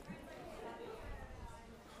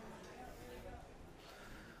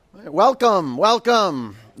Welcome,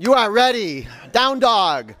 welcome. You are ready. Down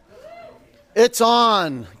dog. It's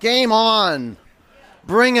on. Game on.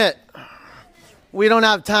 Bring it. We don't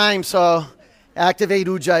have time, so activate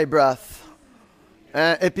Ujjayi breath.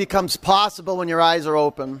 It becomes possible when your eyes are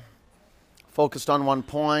open, focused on one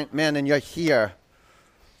point. Man, and you're here.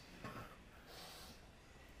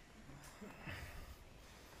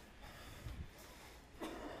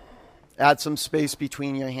 Add some space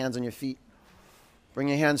between your hands and your feet. Bring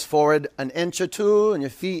your hands forward an inch or two and your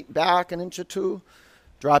feet back an inch or two.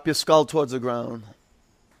 Drop your skull towards the ground.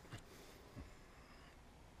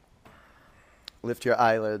 Lift your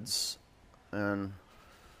eyelids and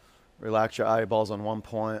relax your eyeballs on one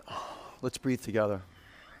point. Let's breathe together.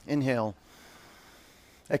 Inhale.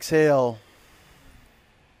 Exhale.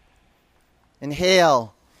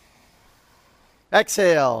 Inhale.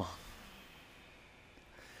 Exhale.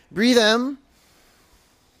 Breathe in.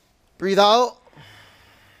 Breathe out.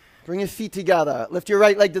 Bring your feet together. Lift your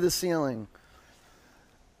right leg to the ceiling.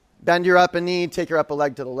 Bend your upper knee. Take your upper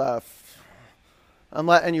leg to the left. I'm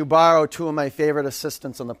letting you borrow two of my favorite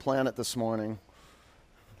assistants on the planet this morning.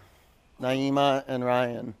 Naima and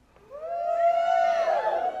Ryan.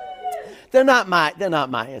 They're not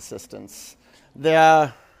my assistants.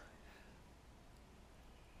 They're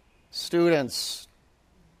students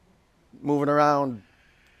moving around,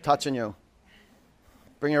 touching you.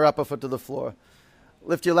 Bring your upper foot to the floor.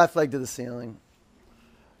 Lift your left leg to the ceiling.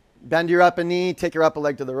 Bend your upper knee. Take your upper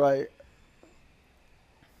leg to the right.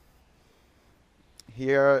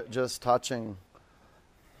 Here, just touching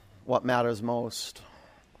what matters most.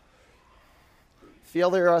 Feel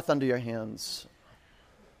the earth under your hands.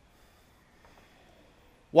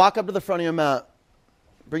 Walk up to the front of your mat.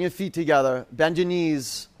 Bring your feet together. Bend your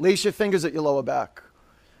knees. Lace your fingers at your lower back.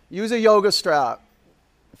 Use a yoga strap.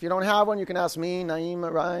 If you don't have one, you can ask me,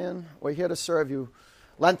 Naima, Ryan. We're here to serve you.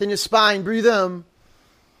 Lengthen your spine. Breathe in.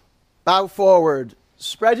 Bow forward.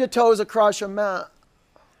 Spread your toes across your mat.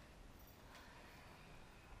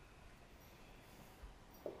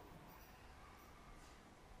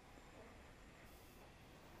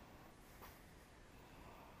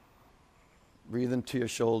 Breathe into your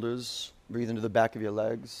shoulders. Breathe into the back of your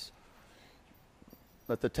legs.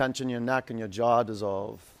 Let the tension in your neck and your jaw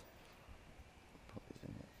dissolve.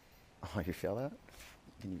 Oh, you feel that?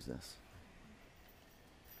 You can use this.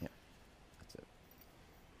 Yeah, that's it.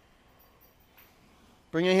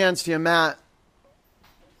 Bring your hands to your mat.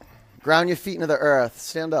 Ground your feet into the earth.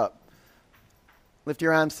 Stand up. Lift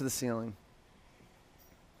your arms to the ceiling.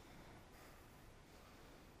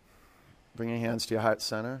 Bring your hands to your heart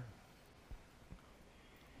center.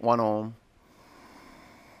 One Om.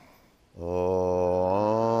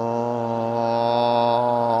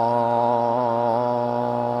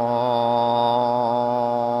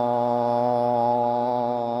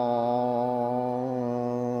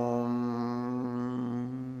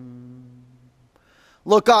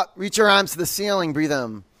 Look up, reach your arms to the ceiling, breathe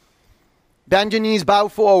in. Bend your knees, bow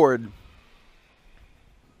forward.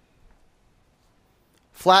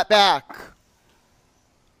 Flat back.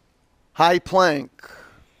 High plank.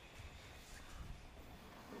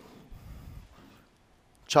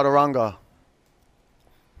 Chaturanga.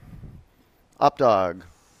 Up dog.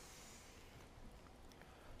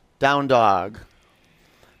 Down dog.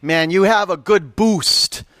 Man, you have a good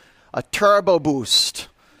boost, a turbo boost.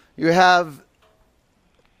 You have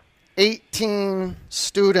 18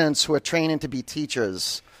 students who are training to be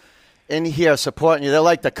teachers in here supporting you. They're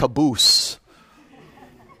like the caboose.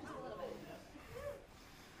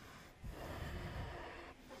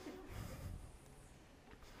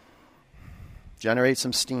 Generate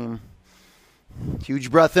some steam. Huge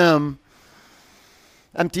breath in.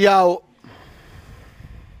 Empty out.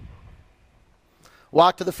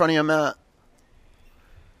 Walk to the front of your mat.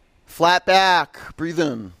 Flat back. Breathe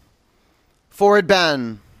in. Forward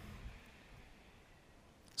bend.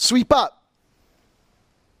 Sweep up.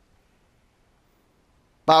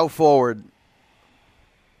 Bow forward.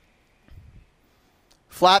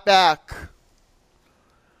 Flat back.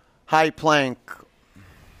 High plank.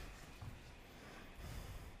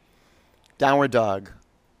 Downward dog.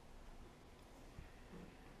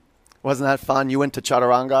 Wasn't that fun? You went to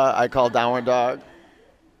Chaturanga. I called downward dog.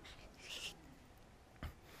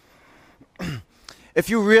 If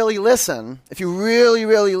you really listen, if you really,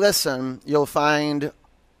 really listen, you'll find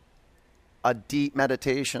a deep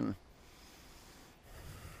meditation.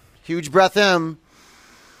 Huge breath in.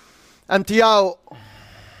 Empty out.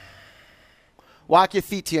 Walk your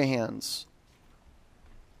feet to your hands.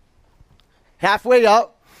 Halfway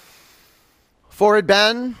up. Forward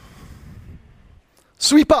bend.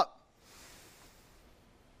 Sweep up.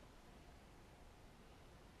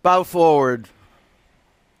 Bow forward.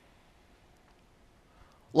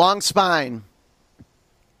 Long spine.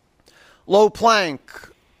 Low plank.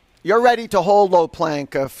 You're ready to hold low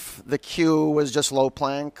plank if the cue was just low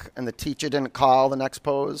plank and the teacher didn't call the next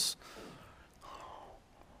pose.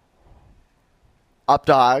 Up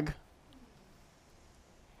dog.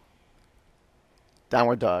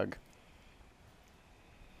 Downward dog.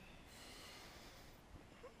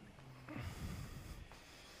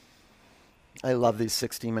 I love these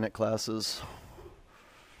 60-minute classes.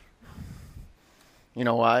 You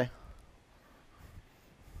know why?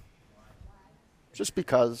 Just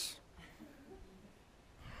because.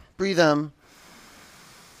 Breathe in.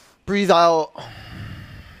 Breathe out.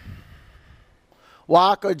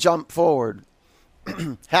 Walk or jump forward.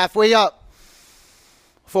 Halfway up.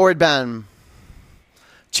 Forward bend.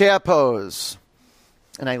 Chair pose.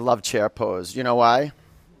 And I love chair pose. You know why?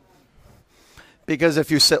 Because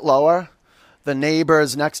if you sit lower, the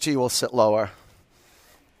neighbors next to you will sit lower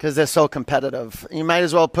because they're so competitive. You might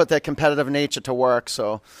as well put that competitive nature to work.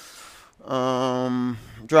 So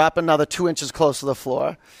drop another 2 inches close to the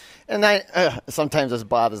floor. And sometimes this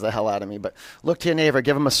bothers the hell out of me, but look to your neighbor,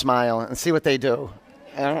 give them a smile, and see what they do.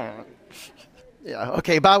 Yeah,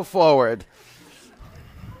 okay, bow forward.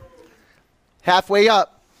 Halfway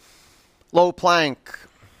up, low plank.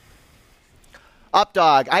 Up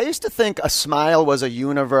dog. I used to think a smile was a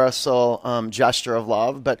universal gesture of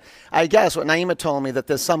love, but I guess what Naima told me that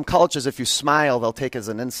there's some cultures, if you smile, they'll take it as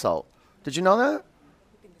an insult. Did you know that?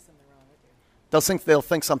 I think there's something wrong with you. They'll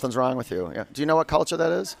think something's wrong with you. Yeah. Do you know what culture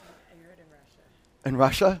that is? I heard in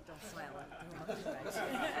Russia. In Russia?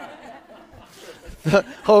 Don't smile.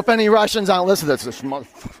 Hope any Russians aren't listening to this.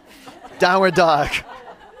 Downward dog.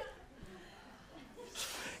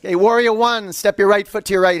 Okay, warrior one, step your right foot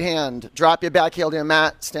to your right hand. Drop your back heel to your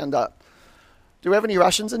mat, stand up. Do we have any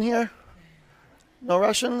Russians in here? No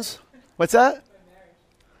Russians? What's that?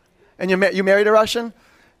 And you married a Russian?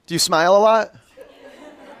 Do you smile a lot?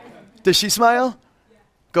 Does she smile?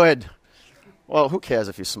 Go ahead. Well, who cares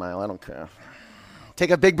if you smile? I don't care. Take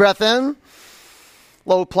a big breath in.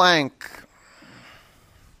 Low plank.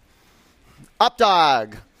 Up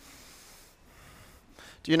dog.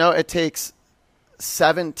 Do you know it takes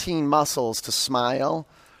 17 muscles to smile,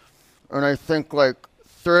 and I think like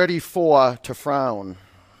 34 to frown.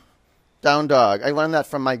 Down dog. I learned that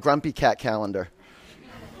from my Grumpy Cat calendar.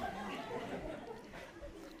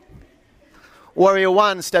 Warrior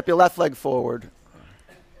one, step your left leg forward.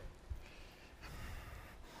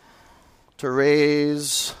 To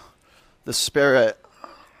raise the spirit.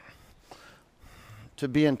 To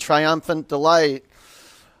be in triumphant delight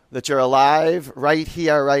that you're alive right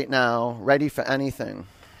here, right now, ready for anything.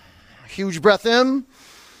 Huge breath in.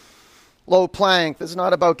 Low plank. This is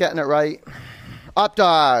not about getting it right. Up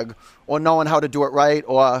dog, or knowing how to do it right,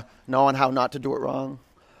 or knowing how not to do it wrong.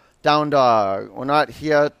 Down dog. We're not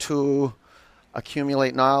here to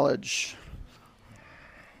accumulate knowledge.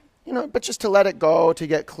 But just to let it go, to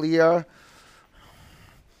get clear,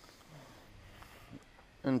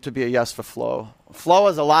 and to be a yes for flow. Flow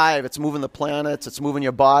is alive. It's moving the planets. It's moving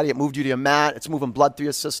your body. It moved you to your mat. It's moving blood through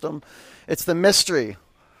your system. It's the mystery.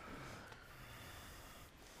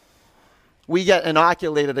 We get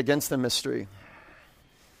inoculated against the mystery.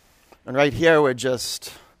 And right here, we're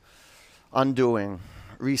just undoing,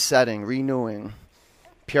 resetting, renewing,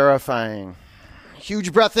 purifying.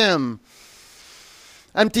 Huge breath in.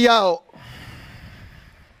 Empty out.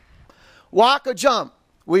 Walk or jump.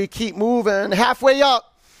 We keep moving. Halfway up.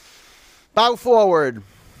 Bow forward.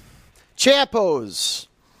 Chair pose.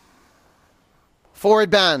 Forward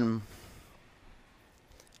bend.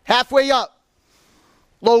 Halfway up.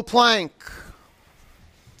 Low plank.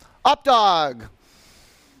 Up dog.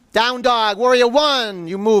 Down dog. Warrior one.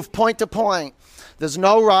 You move point to point. There's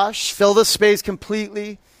no rush. Fill the space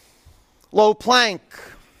completely. Low plank.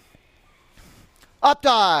 Up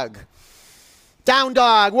dog. Down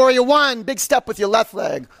dog. Warrior one. Big step with your left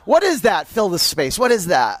leg. What is that? Fill the space. What is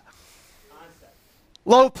that?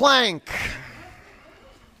 Low plank.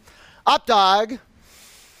 Up dog.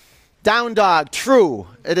 Down dog. True.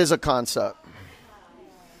 It is a concept.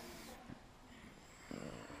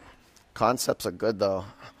 Concepts are good, though.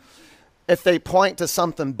 If they point to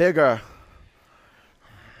something bigger,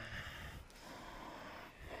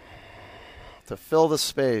 to fill the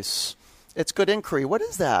space, it's good inquiry. What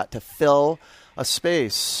is that? To fill a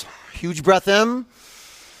space. Huge breath in.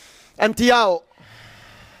 Empty out.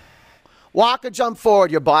 Walk or jump forward,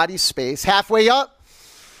 your body space. Halfway up,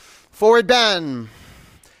 forward bend.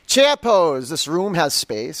 Chair pose, this room has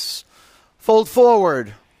space. Fold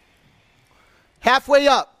forward. Halfway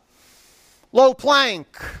up, low plank.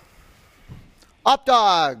 Up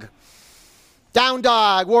dog. Down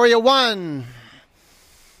dog. Warrior one.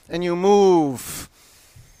 And you move.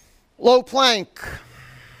 Low plank.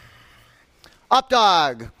 Up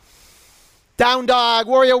dog. Down dog.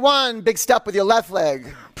 Warrior one. Big step with your left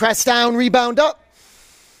leg. Press down, rebound up.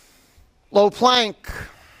 Low plank.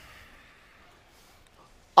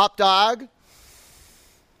 Up dog.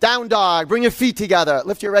 Down dog. Bring your feet together.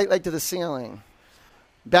 Lift your right leg to the ceiling.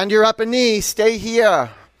 Bend your upper knee. Stay here.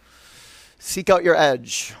 Seek out your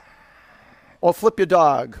edge. Or flip your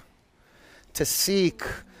dog. To seek,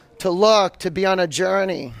 to look, to be on a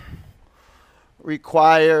journey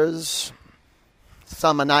requires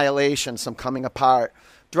some annihilation, some coming apart.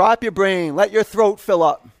 Drop your brain. Let your throat fill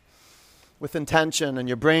up with intention and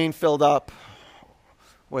your brain filled up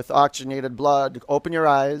with oxygenated blood. Open your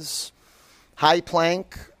eyes. High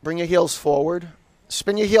plank. Bring your heels forward.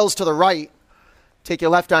 Spin your heels to the right. Take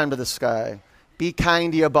your left arm to the sky. Be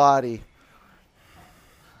kind to your body.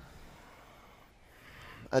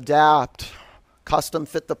 Adapt. Custom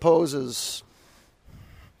fit the poses.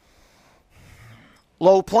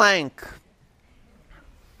 Low plank.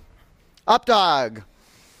 Up dog.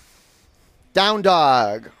 Down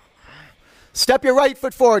dog. Step your right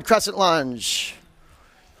foot forward, crescent lunge.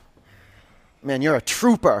 Man, you're a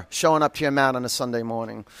trooper showing up to your mat on a Sunday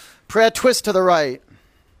morning. Prayer twist to the right.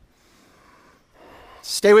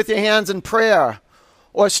 Stay with your hands in prayer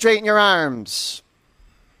or straighten your arms.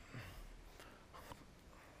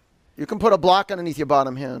 You can put a block underneath your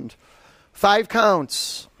bottom hand. 5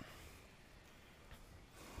 counts.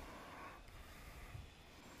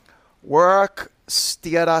 Work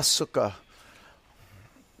sthira sukha.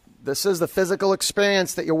 This is the physical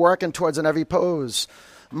experience that you're working towards in every pose.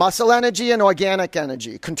 Muscle energy and organic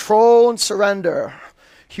energy. Control and surrender.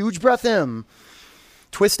 Huge breath in.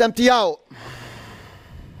 Twist empty out.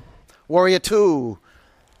 Warrior two.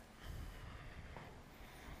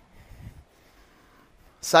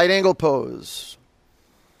 Side angle pose.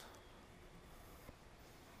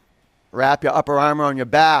 Wrap your upper arm around your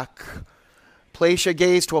back. Place your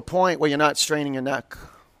gaze to a point where you're not straining your neck.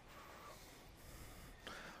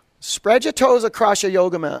 Spread your toes across your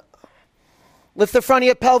yoga mat. Lift the front of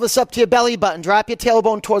your pelvis up to your belly button. Drop your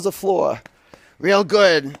tailbone towards the floor. Real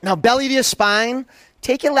good. Now belly to your spine.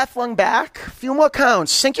 Take your left lung back. A few more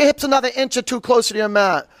counts. Sink your hips another inch or two closer to your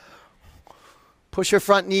mat. Push your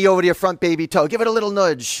front knee over to your front baby toe. Give it a little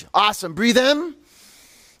nudge. Awesome. Breathe in.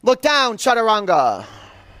 Look down. Chaturanga.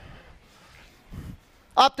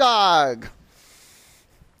 Up dog.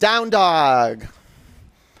 Down dog.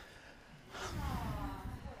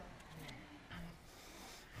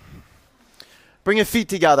 Bring your feet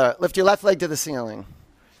together. Lift your left leg to the ceiling.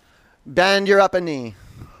 Bend your upper knee.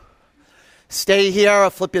 Stay here or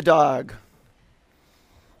flip your dog.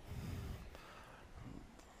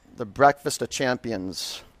 The breakfast of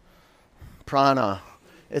champions. Prana.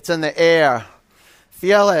 It's in the air.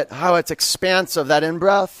 Feel it, how it's expansive. That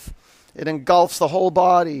in-breath, it engulfs the whole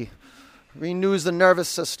body. Renews the nervous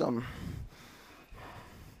system.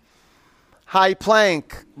 High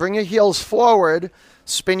plank. Bring your heels forward.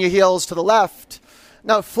 Spin your heels to the left.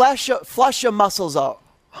 Now flush your muscles out.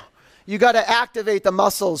 You got to activate the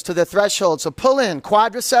muscles to the threshold. So pull in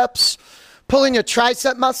quadriceps. Pull in your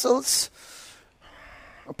tricep muscles.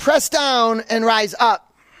 Press down and rise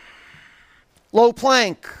up. Low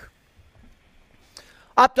plank.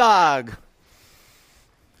 Up dog.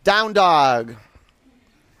 Down dog.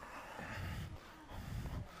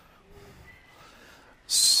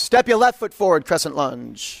 Step your left foot forward, crescent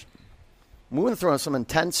lunge. Moving through some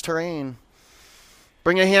intense terrain.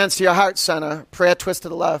 Bring your hands to your heart center. Prayer twist to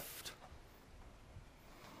the left.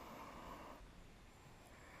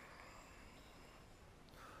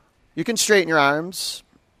 You can straighten your arms.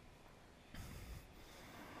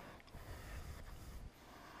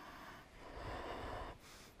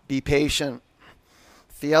 Be patient.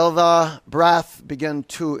 Feel the breath begin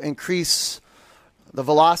to increase the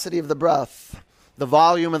velocity of the breath, the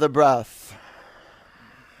volume of the breath.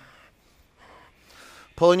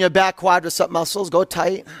 Pulling your back quadricep muscles, go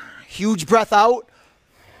tight. Huge breath out.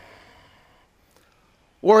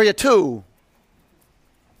 Warrior two.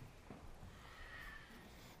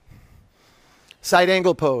 Side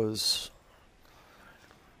angle pose.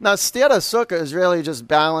 Now, Sthira Sukha is really just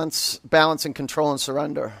balance and control and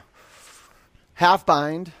surrender. Half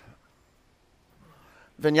bind.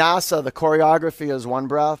 Vinyasa, the choreography is one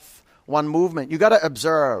breath, one movement. You got to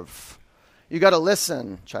observe. You got to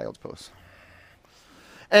listen. Child's pose.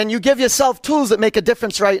 And you give yourself tools that make a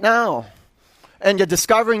difference right now. And you're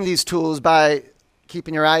discovering these tools by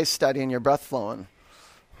keeping your eyes steady and your breath flowing.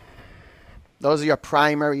 Those are your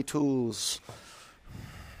primary tools.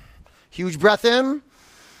 Huge breath in.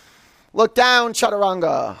 Look down,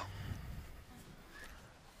 chaturanga.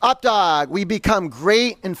 Up dog, we become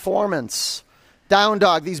great informants. Down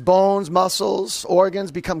dog, these bones, muscles,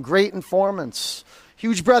 organs become great informants.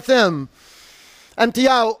 Huge breath in. Empty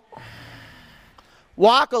out.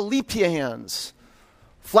 Walk or leap to your hands.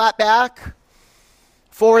 Flat back.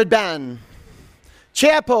 Forward bend.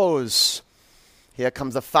 Chair pose. Here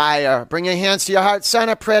comes the fire. Bring your hands to your heart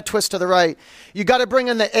center. Prayer twist to the right. You got to bring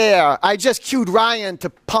in the air. I just cued Ryan to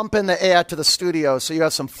pump in the air to the studio so you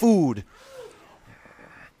have some food.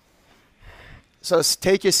 So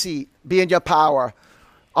take your seat. Be in your power.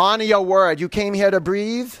 Honor your word. You came here to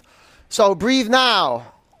breathe. So breathe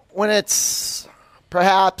now when it's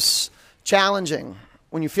perhaps challenging,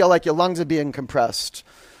 when you feel like your lungs are being compressed.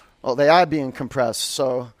 Well, they are being compressed.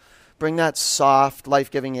 So bring that soft,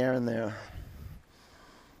 life-giving air in there.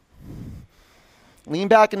 Lean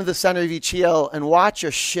back into the center of each heel and watch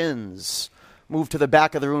your shins move to the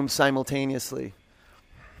back of the room simultaneously.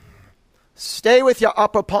 Stay with your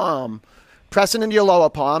upper palm, pressing into your lower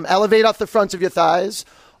palm. Elevate up the fronts of your thighs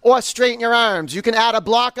or straighten your arms. You can add a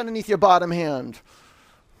block underneath your bottom hand.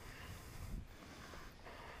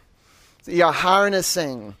 So you're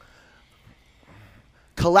harnessing,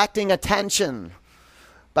 collecting attention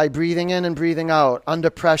by breathing in and breathing out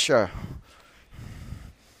under pressure.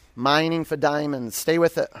 Mining for diamonds. Stay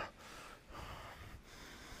with it.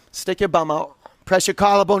 Stick your bum out. Press your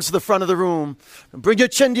collarbones to the front of the room. Bring your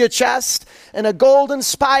chin to your chest and a golden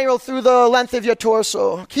spiral through the length of your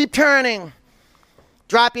torso. Keep turning.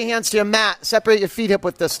 Drop your hands to your mat. Separate your feet hip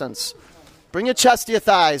width distance. Bring your chest to your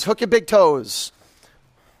thighs. Hook your big toes.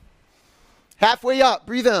 Halfway up.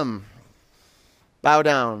 Breathe in. Bow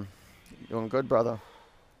down. Doing good, brother.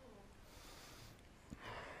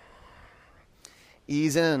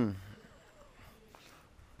 Ease in.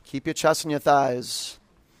 Keep your chest and your thighs.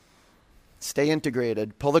 Stay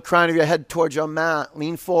integrated. Pull the crown of your head towards your mat.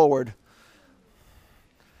 Lean forward.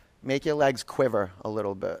 Make your legs quiver a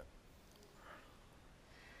little bit.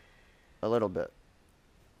 A little bit.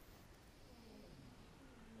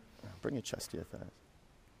 Bring your chest to your thighs.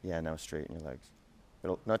 Yeah, now straighten your legs.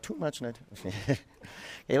 Not too much. Not too much.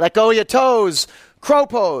 Okay, let go of your toes. Crow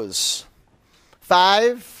pose.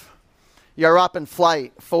 5. You're up in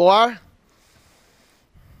flight. 4.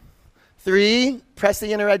 3. Press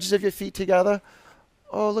the inner edges of your feet together.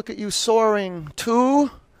 Oh, look at you soaring. 2.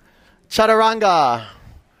 Chaturanga.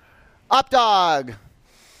 Up dog.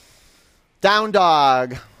 Down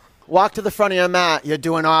dog. Walk to the front of your mat. You're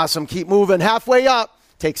doing awesome. Keep moving. Halfway up.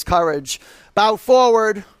 Takes courage. Bow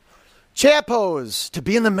forward. Chair pose. To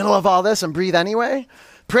be in the middle of all this and breathe anyway.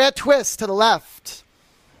 Prayer twist to the left.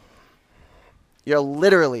 You're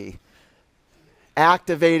literally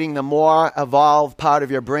activating the more evolved part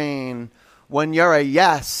of your brain when you're a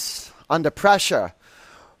yes under pressure.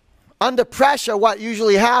 Under pressure, what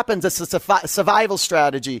usually happens, it's a survival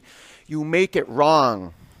strategy. You make it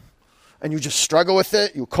wrong, and you just struggle with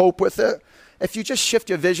it, you cope with it. If you just shift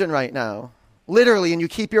your vision right now, literally, and you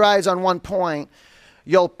keep your eyes on one point,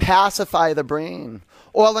 you'll pacify the brain.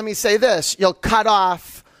 Or let me say this, you'll cut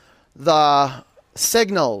off the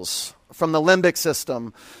signals from the limbic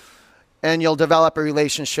system, and you'll develop a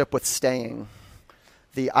relationship with staying.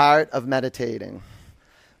 The art of meditating.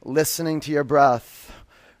 Listening to your breath.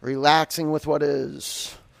 Relaxing with what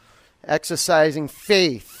is. Exercising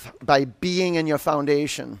faith by being in your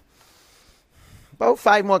foundation. About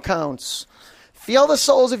 5 more counts. Feel the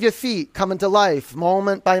soles of your feet come into life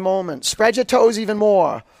moment by moment. Spread your toes even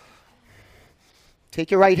more.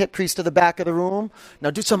 Take your right hip crease to the back of the room.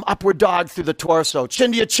 Now do some upward dog through the torso.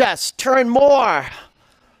 Chin to your chest. Turn more.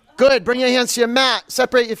 Good. Bring your hands to your mat.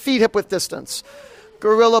 Separate your feet hip width distance.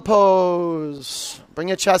 Gorilla pose. Bring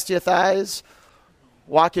your chest to your thighs.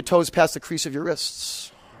 Walk your toes past the crease of your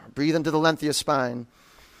wrists. Breathe into the length of your spine.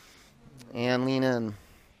 And lean in.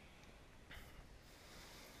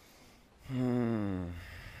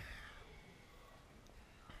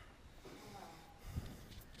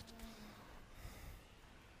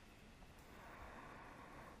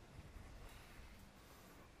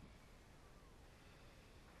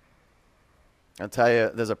 I'll tell you,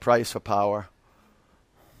 there's a price for power.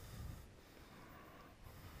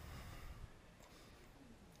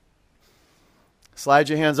 Slide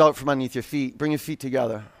your hands out from underneath your feet. Bring your feet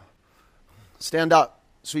together. Stand up.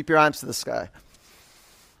 Sweep your arms to the sky.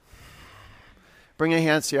 Bring your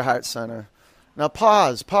hands to your heart center. Now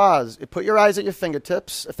pause. Put your eyes at your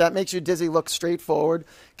fingertips. If that makes you dizzy, look straight forward.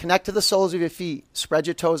 Connect to the soles of your feet. Spread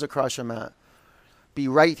your toes across your mat. Be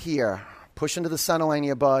right here. Push into the center line of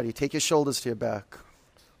your body. Take your shoulders to your back.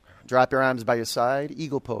 Drop your arms by your side.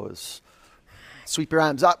 Eagle pose. Sweep your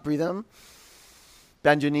arms up, breathe in.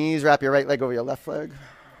 Bend your knees, wrap your right leg over your left leg.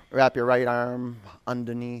 Wrap your right arm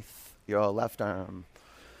underneath your left arm.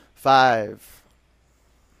 5,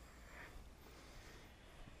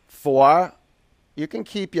 4. You can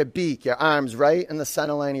keep your beak, your arms right in the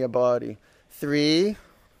center line of your body. 3.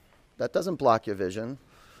 That doesn't block your vision.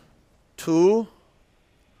 2.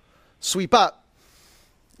 Sweep up.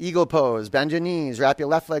 Eagle pose. Bend your knees. Wrap your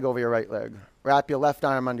left leg over your right leg. Wrap your left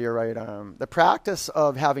arm under your right arm. The practice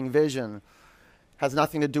of having vision has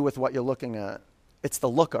nothing to do with what you're looking at. It's the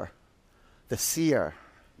looker, the seer,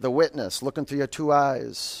 the witness, looking through your 2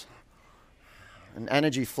 eyes. And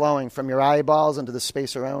energy flowing from your eyeballs into the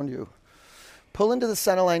space around you. Pull into the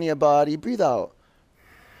center line of your body. Breathe out.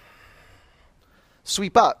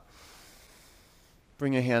 Sweep up.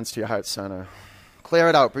 Bring your hands to your heart center. Clear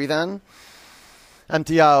it out. Breathe in.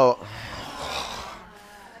 Empty out.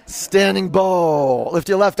 Standing bow. Lift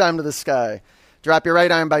your left arm to the sky. Drop your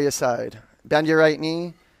right arm by your side. Bend your right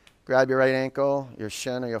knee. Grab your right ankle, your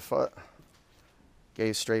shin or your foot.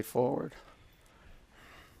 Gaze straight forward.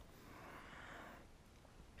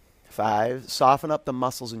 5, soften up the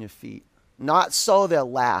muscles in your feet. Not so they're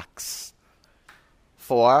lax.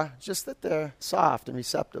 4, just that they're soft and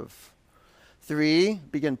receptive. 3,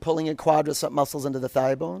 begin pulling your quadricep muscles into the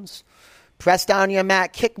thigh bones. Press down your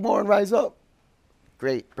mat, kick more and rise up.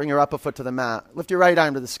 Great. Bring your upper foot to the mat. Lift your right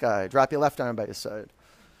arm to the sky. Drop your left arm by your side.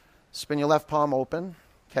 Spin your left palm open.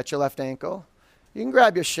 Catch your left ankle. You can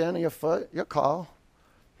grab your shin or your foot, your call.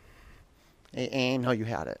 Aim. No, you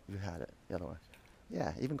had it. You had it. The other way.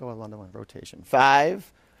 Yeah, even go along the one rotation.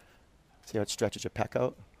 5. See how it stretches your pec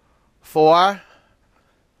out? 4.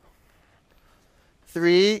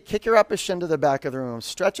 3. Kick your upper shin to the back of the room.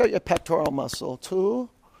 Stretch out your pectoral muscle. 2.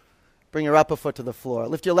 Bring your upper foot to the floor.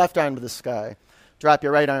 Lift your left arm to the sky. Drop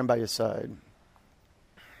your right arm by your side.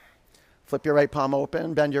 Flip your right palm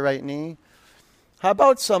open. Bend your right knee. How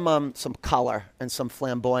about some color and some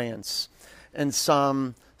flamboyance and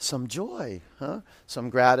some joy, huh?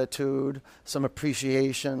 Some gratitude, some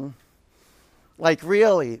appreciation. Like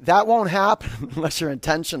really, that won't happen unless you're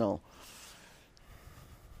intentional.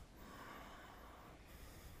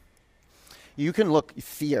 You can look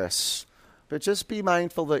fierce, but just be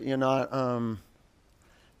mindful that you're not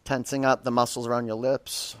tensing up the muscles around your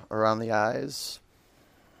lips, around the eyes.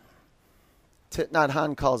 Thich Nhat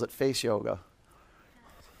Hanh calls it face yoga.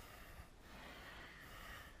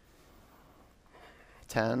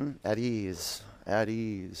 10, at ease,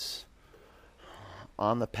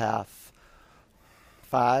 on the path.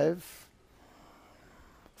 5,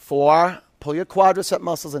 4, pull your quadricep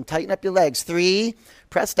muscles and tighten up your legs. 3,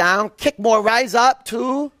 press down, kick more, rise up.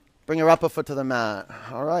 2, bring your upper foot to the mat.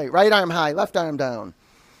 All right, right arm high, left arm down.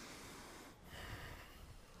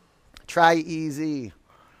 Try easy.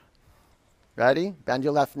 Ready? Bend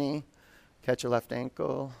your left knee, catch your left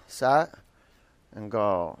ankle, set, and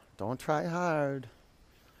go. Don't try hard.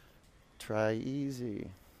 Try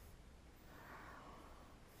easy.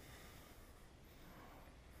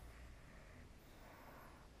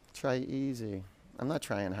 Try easy. I'm not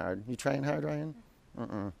trying hard. You trying hard, Ryan?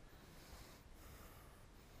 Mm-mm.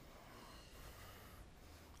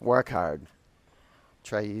 Work hard.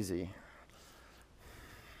 Try easy.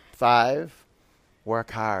 5,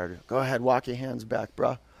 work hard. Go ahead, walk your hands back,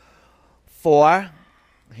 bruh. 4,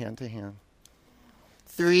 hand to hand.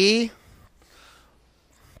 3,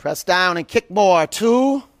 press down and kick more.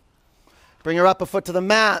 2, bring your upper foot to the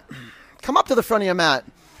mat. Come up to the front of your mat.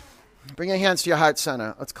 Bring your hands to your heart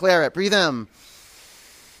center. Let's clear it. Breathe in.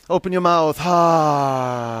 Open your mouth.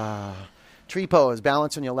 Tree pose.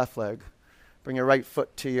 Balance on your left leg. Bring your right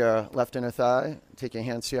foot to your left inner thigh. Take your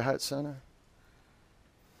hands to your heart center.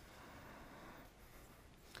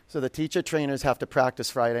 So the teacher trainers have to practice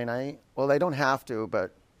Friday night. Well, they don't have to,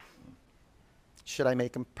 but should I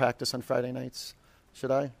make them practice on Friday nights?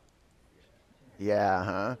 Should I? Yeah,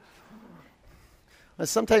 huh? Well,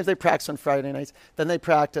 sometimes they practice on Friday nights. Then they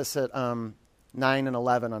practice at 9 and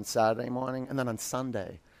 11 on Saturday morning. And then on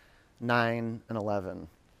Sunday, 9 and 11.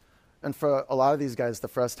 And for a lot of these guys, the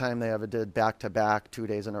first time they ever did back-to-back 2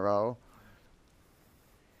 days in a row.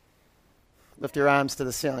 Lift your arms to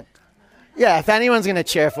the ceiling. Yeah, if anyone's going to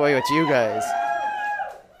cheer for you, it's you guys.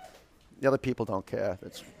 The other people don't care.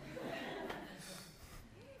 That's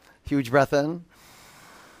huge breath in.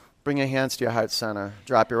 Bring your hands to your heart center.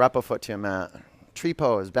 Drop your upper foot to your mat. Tree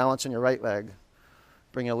pose. Balance on your right leg.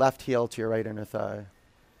 Bring your left heel to your right inner thigh.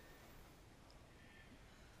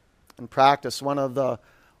 And practice one of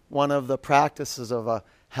the practices of a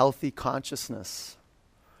healthy consciousness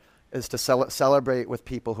is to celebrate with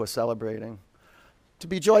people who are celebrating. To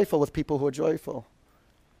be joyful with people who are joyful.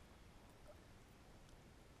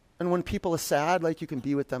 And when people are sad, like, you can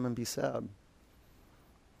be with them and be sad.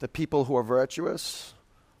 The people who are virtuous,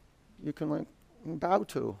 you can, like, bow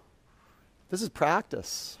to. This is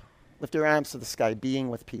practice. Lift your arms to the sky,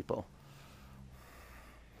 being with people.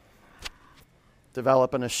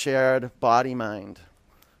 Developing a shared body-mind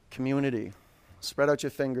community. Spread out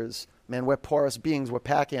your fingers. Man, we're porous beings. We're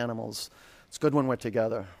pack animals. It's good when we're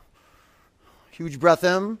together. Huge breath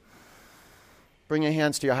in. Bring your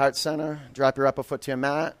hands to your heart center. Drop your upper foot to your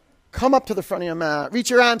mat. Come up to the front of your mat. Reach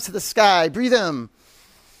your arms to the sky. Breathe in.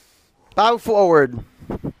 Bow forward.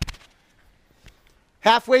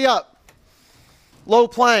 Halfway up. Low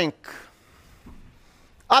plank.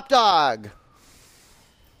 Up dog.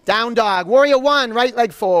 Down dog. Warrior 1, right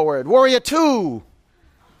leg forward. Warrior 2.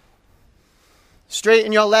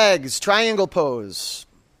 Straighten your legs. Triangle pose.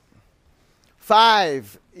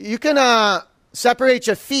 5. You can separate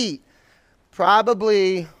your feet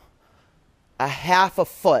probably a half a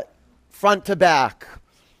foot, front to back.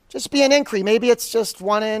 Just be an increase. Maybe it's just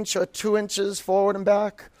 1 inch or 2 inches forward and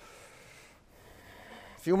back.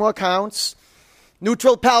 A few more counts.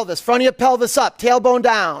 Neutral pelvis. Front of your pelvis up. Tailbone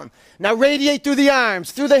down. Now radiate through the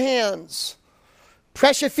arms, through the hands.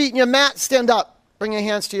 Press your feet in your mat. Stand up. Bring your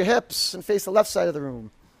hands to your hips and face the left side of the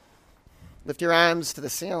room. Lift your arms to the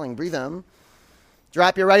ceiling. Breathe in.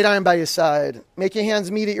 Drop your right arm by your side. Make your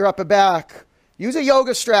hands meet at your upper back. Use a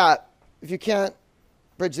yoga strap if you can't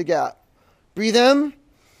bridge the gap. Breathe in.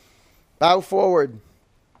 Bow forward.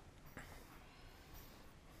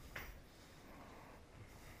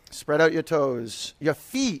 Spread out your toes. Your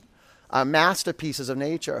feet are masterpieces of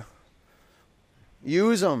nature.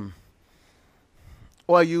 Use them.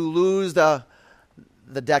 Or you lose the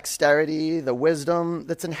dexterity, the wisdom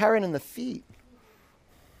that's inherent in the feet.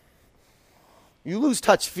 You lose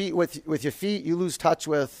touch with your feet, you lose touch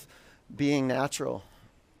with being natural.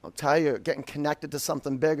 I'll tell you, getting connected to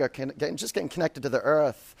something bigger, just getting connected to the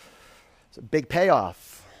earth, it's a big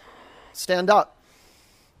payoff. Stand up.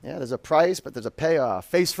 Yeah, there's a price, but there's a payoff.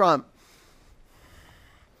 Face front.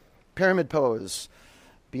 Pyramid pose.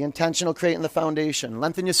 Be intentional, creating the foundation.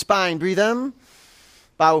 Lengthen your spine. Breathe in.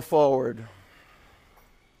 Bow forward.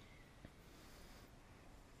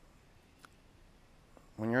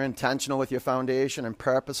 When you're intentional with your foundation and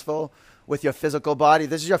purposeful with your physical body,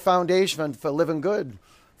 this is your foundation for living good,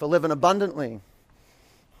 for living abundantly.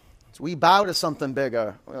 So we bow to something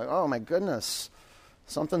bigger. We're like, oh my goodness,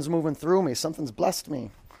 something's moving through me. Something's blessed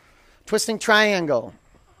me. Twisting triangle.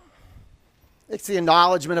 It's the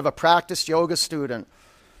acknowledgement of a practiced yoga student.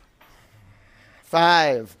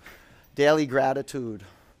 5, daily gratitude.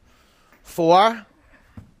 4,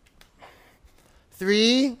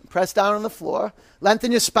 3, press down on the floor.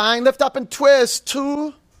 Lengthen your spine, lift up and twist.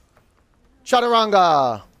 2,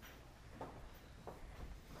 chaturanga.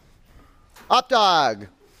 Up dog.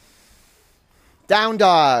 Down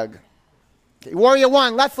dog. Okay, warrior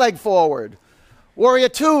 1, left leg forward. Warrior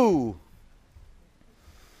 2.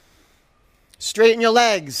 Straighten your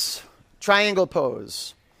legs. Triangle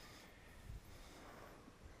pose.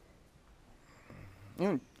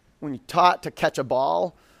 When you're taught to catch a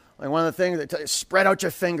ball, like one of the things, that spread out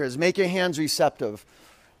your fingers, make your hands receptive.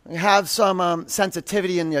 Have some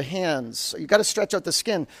sensitivity in your hands. So you got to stretch out the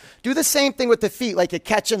skin. Do the same thing with the feet, like you're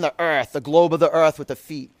catching the earth, the globe of the earth with the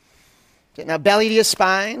feet. Okay, now belly to your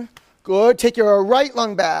spine. Good. Take your right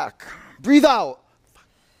lung back. Breathe out.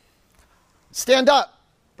 Stand up.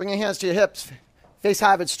 Bring your hands to your hips. Face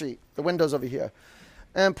Harvard Street. The window's over here.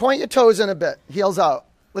 And point your toes in a bit. Heels out.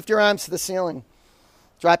 Lift your arms to the ceiling.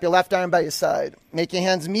 Drop your left arm by your side. Make your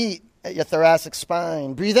hands meet at your thoracic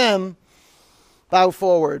spine. Breathe in. Bow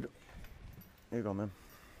forward. There you go, man.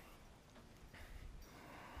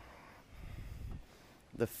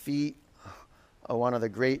 The feet are one of the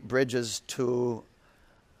great bridges to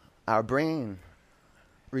our brain,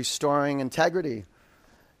 restoring integrity.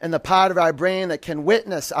 And the part of our brain that can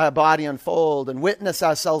witness our body unfold and witness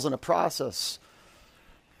ourselves in a process.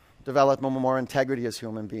 Develop more integrity as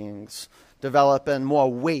human beings. Developing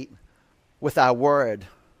more weight with our word.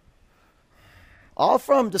 All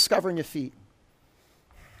from discovering your feet.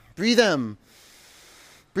 Breathe in.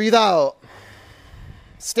 Breathe out.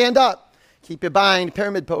 Stand up. Keep your bind,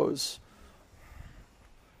 pyramid pose.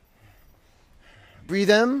 Breathe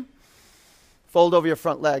in. Fold over your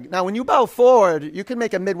front leg. Now, when you bow forward, you can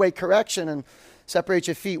make a midway correction and separate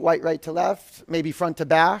your feet right to left, maybe front to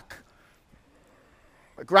back.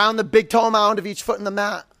 Ground the big toe mound of each foot in the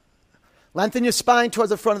mat. Lengthen your spine towards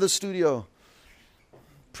the front of the studio.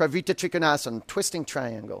 Pravita Trikonasana, twisting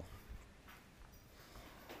triangle.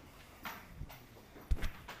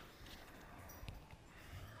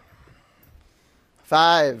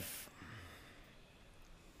 Five,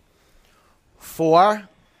 4,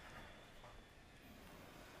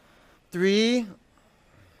 3,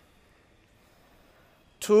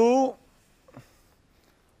 2,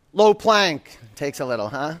 low plank. Takes a little,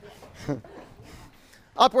 huh?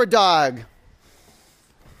 Upward dog.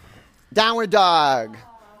 Downward dog.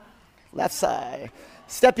 Left side.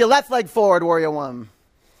 Step your left leg forward, warrior 1.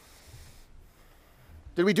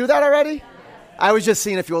 Did we do that already? I was just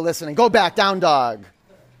seeing if you were listening. Go back, down dog.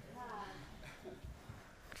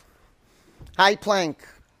 High plank.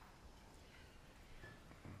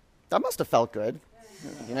 That must have felt good.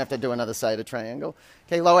 You're going to have to do another sided triangle.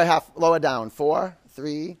 Okay, lower down. 4,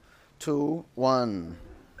 3, 2, 1.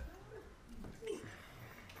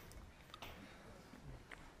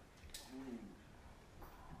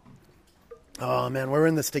 Oh, man, we're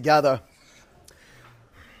in this together.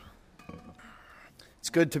 It's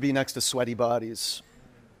good to be next to sweaty bodies.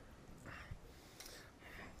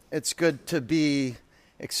 It's good to be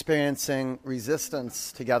experiencing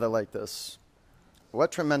resistance together like this.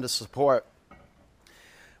 What tremendous support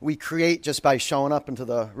we create just by showing up into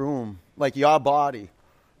the room, like your body,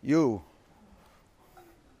 you.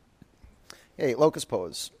 Hey, locust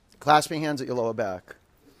pose. Clasping hands at your lower back.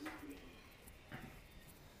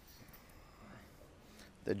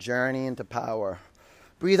 The journey into power.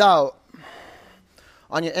 Breathe out.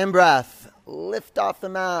 On your in-breath, lift off the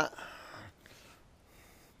mat.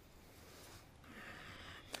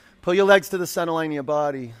 Pull your legs to the center line of your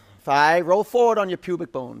body. 5, roll forward on your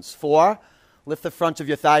pubic bones. 4, lift the front of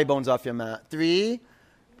your thigh bones off your mat. 3,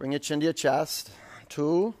 bring your chin to your chest.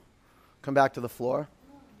 2, come back to the floor.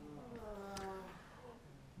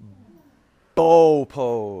 Bow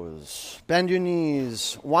pose. Bend your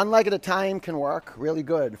knees. One leg at a time can work. Really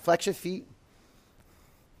good. Flex your feet.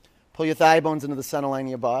 Pull your thigh bones into the center line of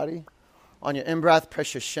your body. On your in-breath,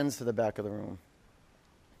 press your shins to the back of the room.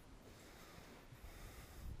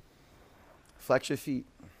 Flex your feet.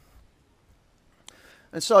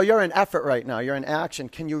 And so you're in effort right now. You're in action.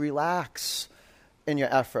 Can you relax in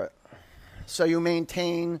your effort? So you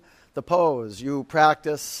maintain the pose. You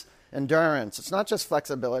practice endurance. It's not just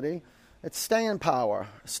flexibility. It's stay in power.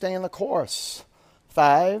 Stay in the course.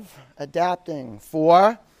 5, adapting.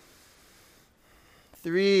 4,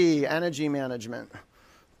 3, energy management.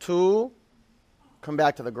 2, come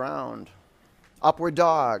back to the ground. Upward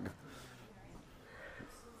dog.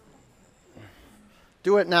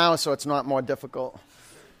 Do it now so it's not more difficult.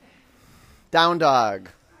 Down dog.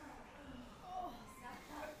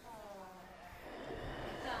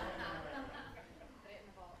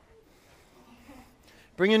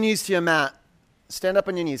 Bring your knees to your mat. Stand up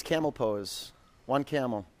on your knees, camel pose. 1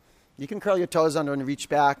 camel. You can curl your toes under and reach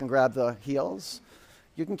back and grab the heels.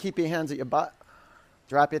 You can keep your hands at your butt.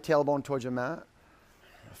 Drop your tailbone towards your mat.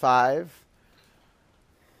 5,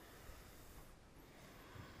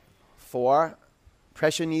 4,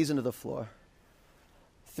 press your knees into the floor.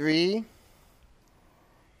 3,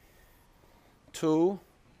 2,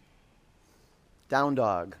 down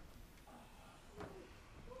dog.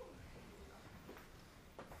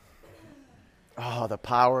 Oh, the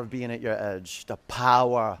power of being at your edge. The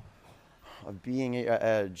power of being at your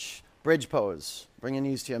edge. Bridge pose. Bring your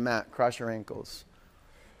knees to your mat. Cross your ankles.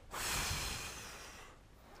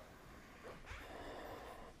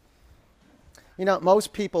 You know,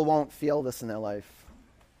 most people won't feel this in their life.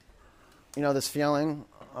 You know, this feeling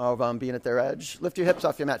of being at their edge. Lift your hips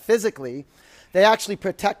off your mat. Physically, they actually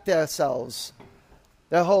protect themselves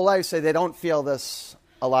their whole life so they don't feel this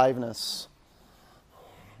aliveness.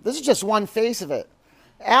 This is just one face of it.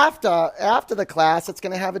 After the class, it's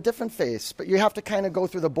going to have a different face, but you have to kind of go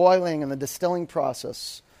through the boiling and the distilling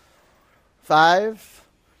process. 5,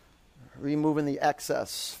 removing the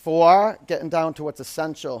excess. 4, getting down to what's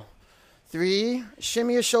essential. 3,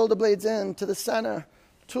 shimmy your shoulder blades in to the center.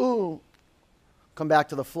 2, come back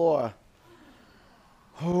to the floor.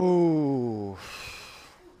 Ooh.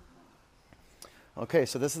 Okay,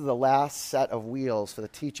 so this is the last set of wheels for the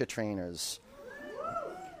teacher trainers.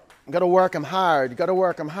 Got to work them hard. Got to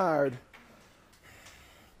work them hard.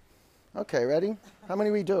 Okay, ready? How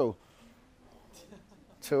many we do?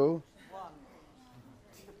 2.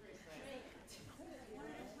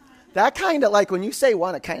 That kind of like, when you say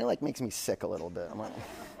 1, it kind of like makes me sick a little bit. I'm like,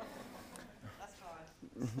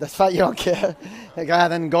 that's fine. You don't care?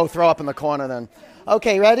 Then go throw up in the corner then.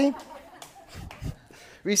 Okay, ready?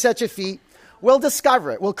 Reset your feet. We'll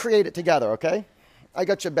discover it. We'll create it together, okay? I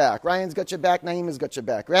got your back. Ryan's got your back. Naeema's got your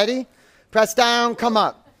back. Ready? Press down. Come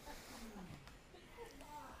up.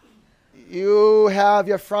 You have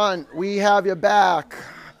your front. We have your back.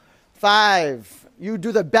 5. You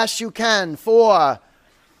do the best you can. 4,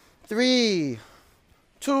 3,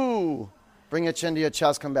 2. Bring your chin to your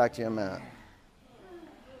chest. Come back to your mat.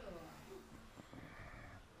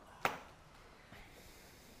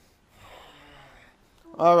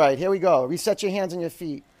 All right, here we go. Reset your hands and your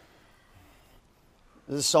feet.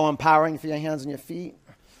 This is so empowering for your hands and your feet.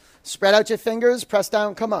 Spread out your fingers, press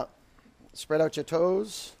down, come up. Spread out your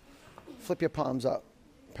toes, flip your palms up.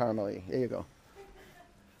 Parallelly. There you go.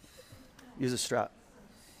 Use a strap.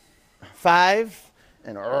 5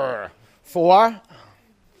 and 4,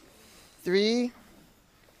 3,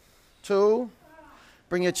 2.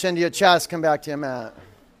 Bring your chin to your chest. Come back to your mat.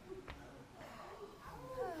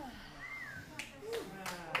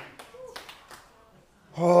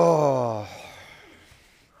 Oh.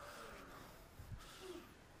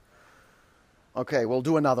 Okay, we'll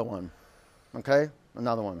do another one. Okay?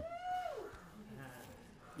 Another one.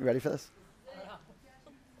 You ready for this?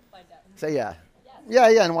 Say yeah. Yeah,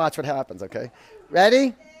 and watch what happens, okay?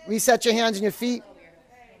 Ready? Reset your hands and your feet.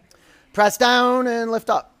 Press down and lift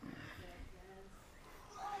up.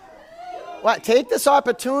 What? Take this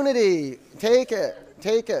opportunity. Take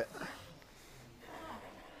it.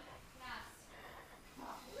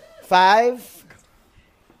 5,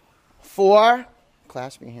 4,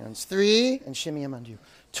 clasp your hands. 3, and shimmy them under you.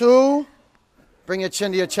 2, bring your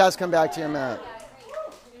chin to your chest, come back to your mat.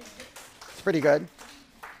 It's pretty good.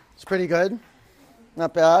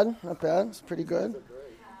 Not bad. It's pretty good.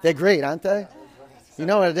 They're great, aren't they? You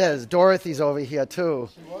know what it is. Dorothy's over here, too.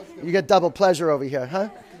 You get double pleasure over here, huh?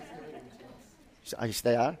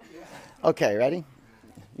 They are? Okay, ready?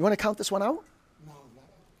 You want to count this one out?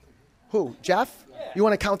 Who? Jeff? You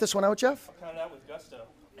want to count this one out, Jeff? I'll count it out with gusto.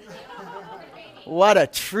 What a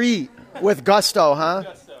treat. With gusto, huh?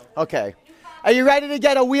 Gusto. Okay. Are you ready to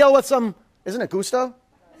get a wheel with some... Isn't it gusto?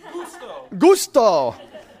 Gusto. Gusto.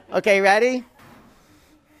 Okay, ready?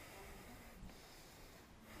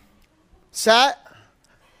 Set.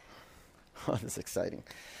 Oh, this is exciting.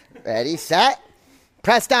 Ready, set.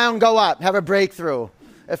 Press down, go up. Have a breakthrough.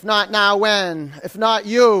 If not now, when? If not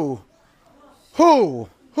you, who?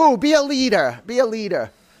 Who? Be a leader.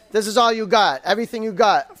 This is all you got. Everything you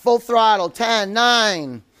got. Full throttle. 10,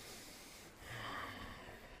 9.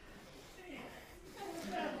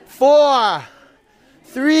 4,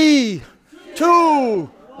 3, 2,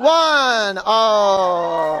 1.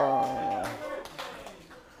 Oh.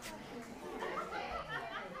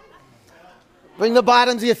 Bring the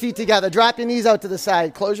bottoms of your feet together. Drop your knees out to the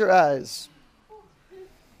side. Close your eyes.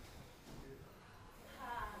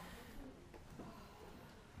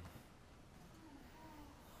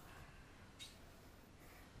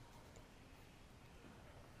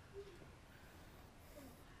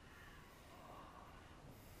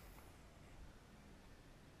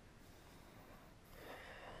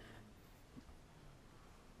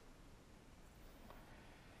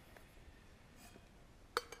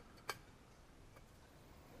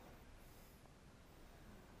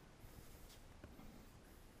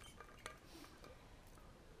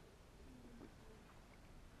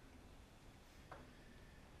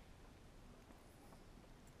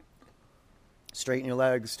 Straighten your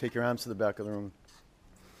legs. Take your arms to the back of the room.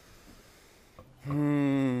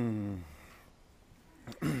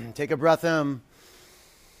 Take a breath in.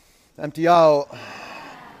 Empty out.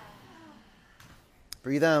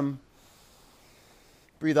 Breathe in.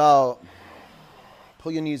 Breathe out.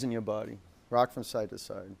 Pull your knees in your body. Rock from side to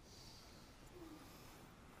side.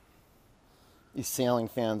 These ceiling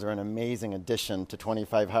fans are an amazing addition to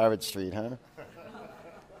 25 Harvard Street, huh?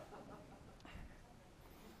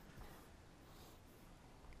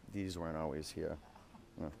 These weren't always here.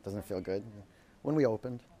 Doesn't it feel good? When we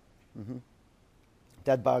opened.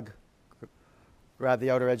 Dead bug. Grab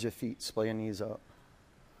the outer edge of your feet. Splay your knees out.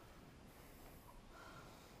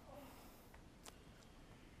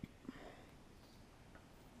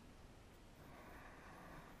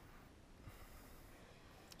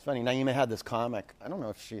 It's funny, Naima had this comic. I don't know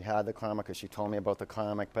if she had the comic or she told me about the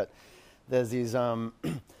comic, but there's these,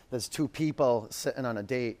 there's two people sitting on a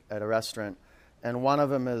date at a restaurant, and one of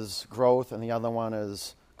them is growth and the other one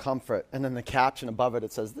is comfort. And then the caption above it,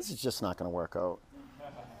 it says, "This is just not going to work out."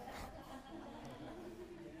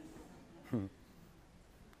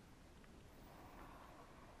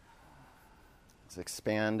 It's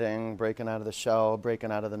expanding, breaking out of the shell,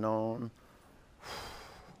 breaking out of the known.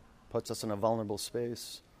 Puts us in a vulnerable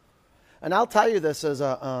space. And I'll tell you this as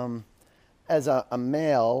a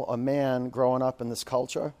male, a man growing up in this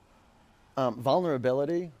culture,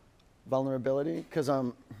 vulnerability, because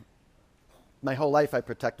my whole life I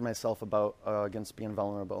protected myself against being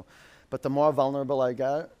vulnerable. But the more vulnerable I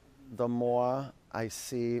get, the more I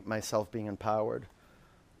see myself being empowered.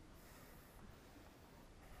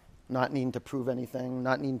 Not needing to prove anything,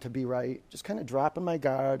 not needing to be right, just kind of dropping my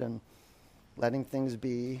guard and letting things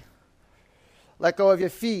be. Let go of your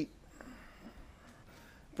feet.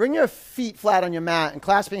 Bring your feet flat on your mat and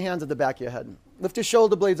clasp your hands at the back of your head. Lift your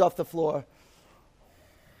shoulder blades off the floor.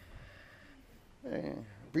 Okay.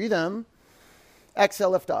 Breathe in. Exhale,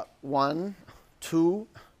 lift up. 1, 2,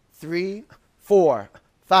 3, 4,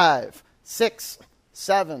 5, 6,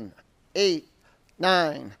 7, 8,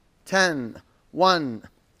 9, 10. 1,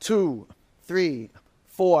 2, 3,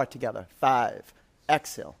 4 together. 5.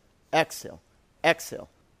 Exhale, exhale, exhale.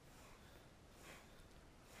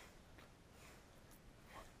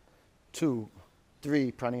 2,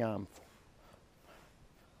 3, pranayama.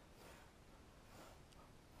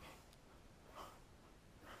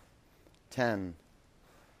 10.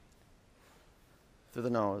 Through the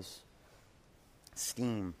nose.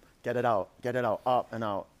 Steam. Get it out. Get it out. Up and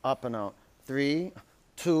out. Up and out. 3,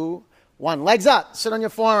 2, 1. Legs up. Sit on your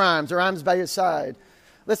forearms or arms by your side.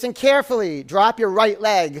 Listen carefully. Drop your right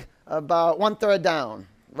leg about 1/3 down.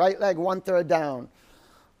 Right leg 1/3 down.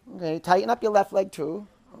 Okay. Tighten up your left leg too.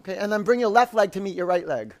 Okay. And then bring your left leg to meet your right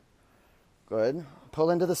leg. Good. Pull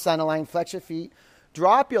into the center line. Flex your feet.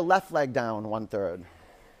 Drop your left leg down 1/3.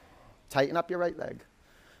 Tighten up your right leg.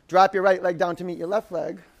 Drop your right leg down to meet your left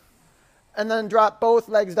leg. And then drop both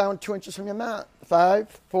legs down 2 inches from your mat.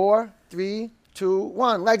 5, 4, 3, 2,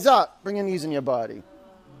 1. Legs up. Bring your knees in your body.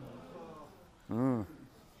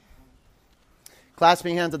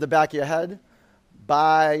 Clasping hands at the back of your head.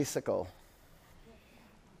 Bicycle.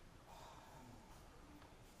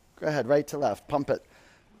 Go ahead, right to left. Pump it.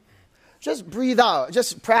 Just breathe out.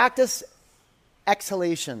 Just practice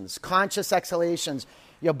exhalations, conscious exhalations.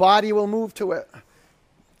 Your body will move to it.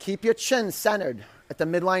 Keep your chin centered at the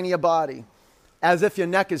midline of your body, as if your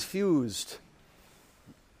neck is fused.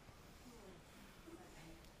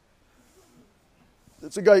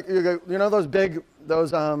 It's a guy, you know those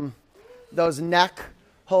neck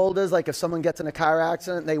holders, like if someone gets in a car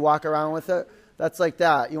accident, they walk around with it. That's like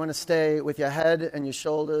that. You want to stay with your head and your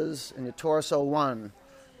shoulders and your torso. 1.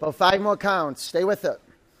 About 5 more counts. Stay with it.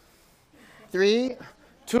 3,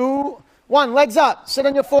 2, 1. Legs up. Sit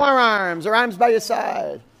on your forearms or arms by your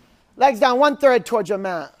side. Legs down 1/3 towards your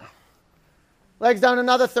mat. Legs down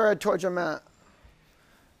another 1/3 towards your mat.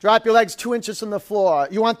 Drop your legs 2 inches from the floor.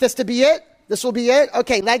 You want this to be it? This will be it?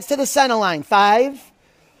 Okay, legs to the center line. 5,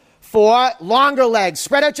 4, longer legs.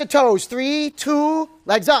 Spread out your toes. 3, 2,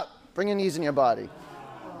 legs up. Bring your knees in your body.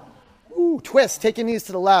 Ooh, twist. Take your knees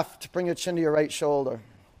to the left. Bring your chin to your right shoulder.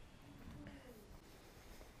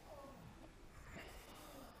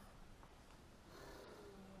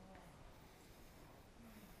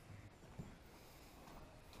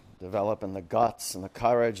 Developing the guts and the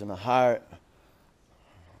courage and the heart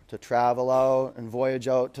to travel out and voyage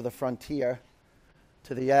out to the frontier,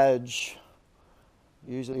 to the edge,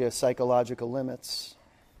 usually your psychological limits.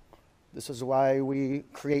 This is why we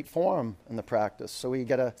create form in the practice, so we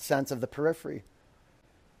get a sense of the periphery.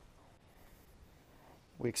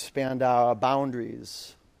 We expand our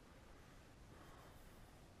boundaries,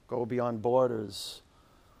 go beyond borders,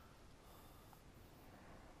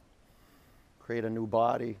 create a new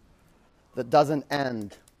body that doesn't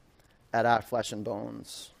end at our flesh and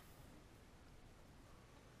bones.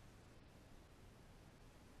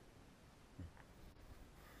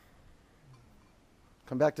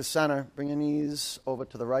 Come back to center. Bring your knees over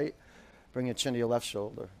to the right. Bring your chin to your left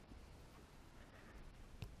shoulder.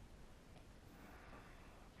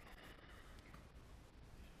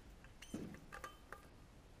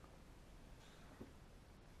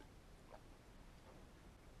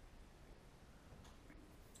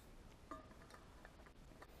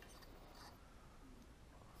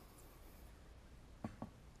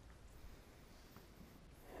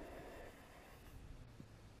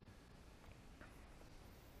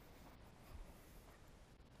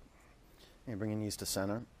 And bring your knees to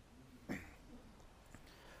center.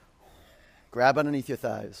 Grab underneath your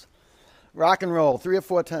thighs. Rock and roll 3 or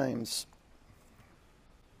 4 times.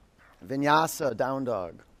 Vinyasa, down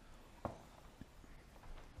dog.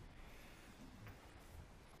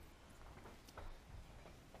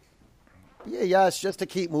 Yeah, yes, just to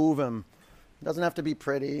keep moving. It doesn't have to be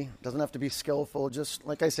pretty. It doesn't have to be skillful. Just,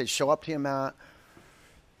 like I said, show up to your mat.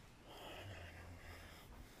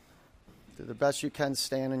 Do the best you can,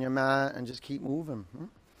 stand on your mat and just keep moving.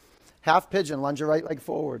 Half pigeon, lunge your right leg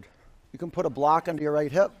forward. You can put a block under your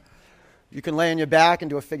right hip. You can lay on your back and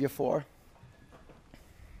do a figure 4.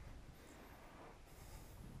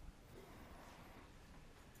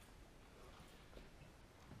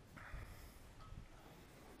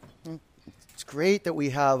 It's great that we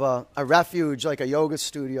have a refuge like a yoga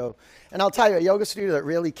studio. And I'll tell you, a yoga studio that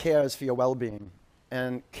really cares for your well-being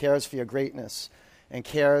and cares for your greatness and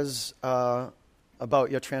cares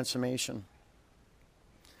about your transformation.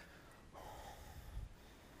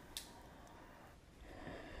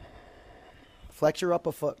 Flex your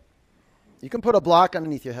upper foot. You can put a block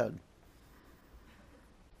underneath your head.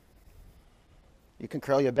 You can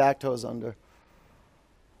curl your back toes under.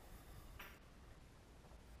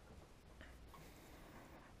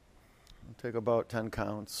 Take about 10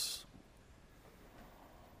 counts.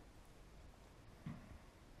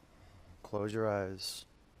 Close your eyes.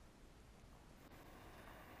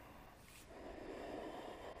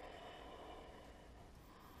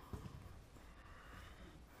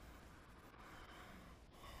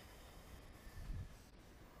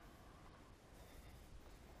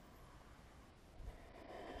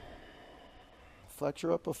 Flex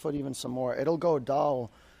your upper foot even some more. It'll go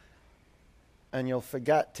dull, and you'll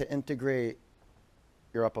forget to integrate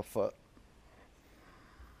your upper foot.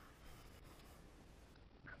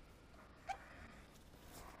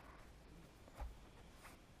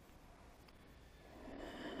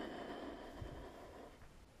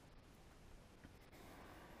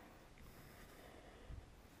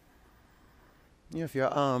 If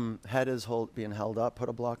your head is being held up, put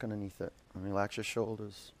a block underneath it and relax your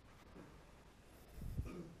shoulders.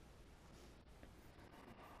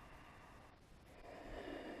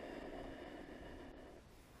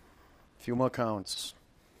 A few more counts.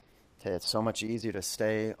 Okay, it's so much easier to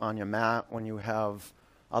stay on your mat when you have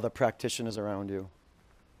other practitioners around you.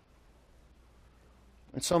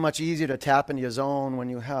 It's so much easier to tap into your zone when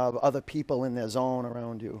you have other people in their zone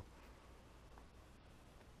around you.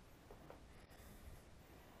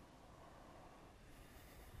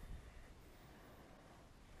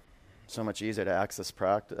 So much easier to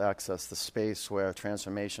access the space where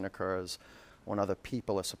transformation occurs when other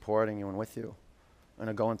people are supporting you and with you and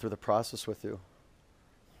are going through the process with you.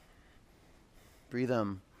 Breathe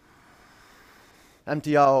in.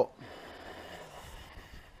 Empty out.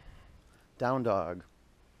 Down dog.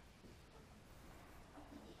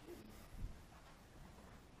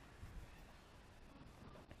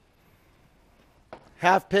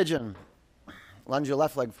 Half pigeon. Lunge your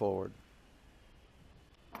left leg forward.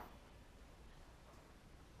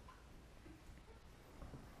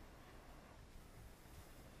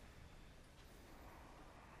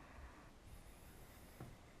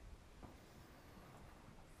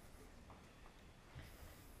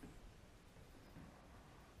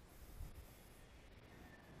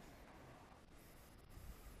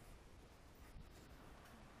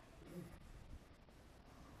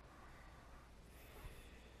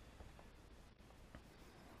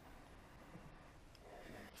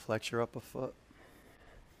 Flex your upper foot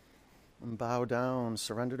and bow down.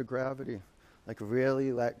 Surrender to gravity. Like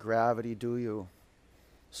really let gravity do you.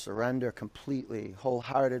 Surrender completely,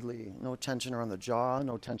 wholeheartedly. No tension around the jaw,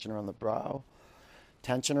 no tension around the brow.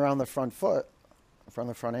 Tension around the front foot, from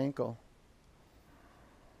the front ankle.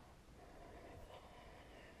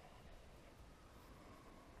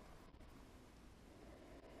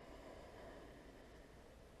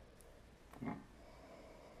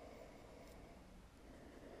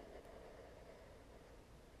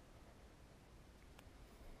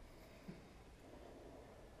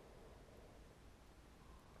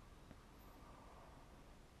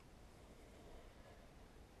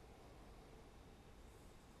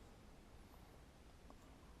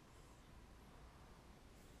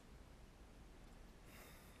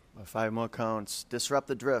 Five more counts. Disrupt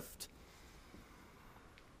the drift.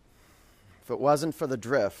 If it wasn't for the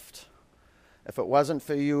drift, if it wasn't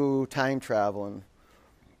for you time traveling,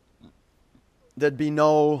 there'd be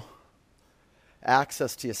no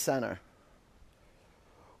access to your center.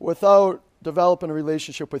 Without developing a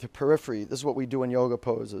relationship with your periphery, this is what we do in yoga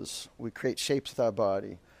poses. We create shapes with our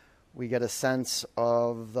body. We get a sense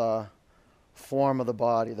of the form of the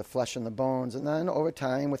body, the flesh and the bones, and then over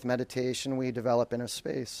time with meditation we develop inner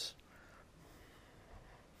space,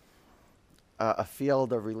 a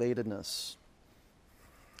field of relatedness.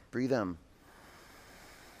 Breathe in.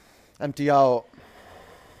 Empty out.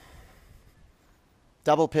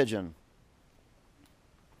 Double pigeon.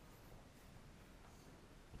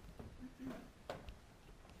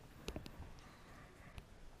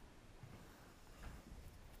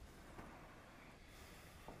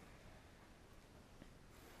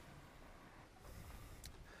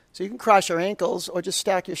 So you can cross your ankles or just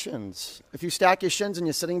stack your shins. If you stack your shins and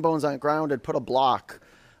your sitting bones aren't grounded, put a block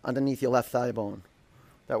underneath your left thigh bone.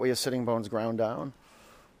 That way your sitting bones ground down.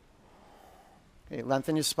 Okay,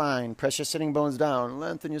 lengthen your spine. Press your sitting bones down.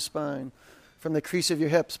 Lengthen your spine. From the crease of your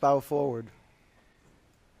hips, bow forward.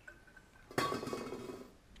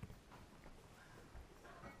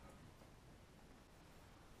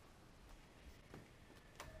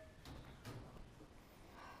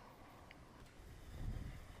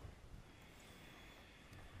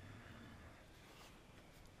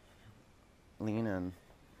 Lean in.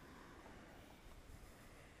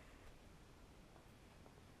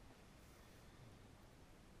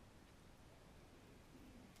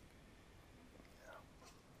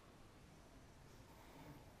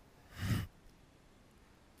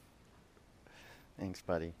 Thanks,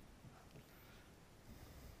 buddy.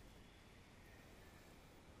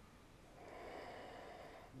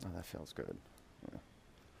 Oh, that feels good.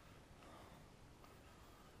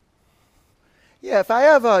 Yeah, if I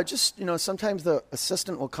have just, sometimes the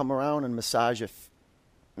assistant will come around and massage your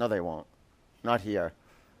no, they won't. Not here.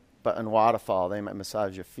 But in Waterfall, they might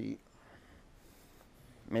massage your feet.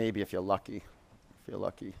 Maybe if you're lucky. If you're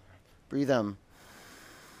lucky. Breathe in.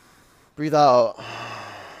 Breathe out.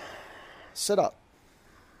 Sit up.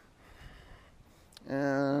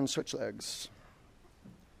 And switch legs.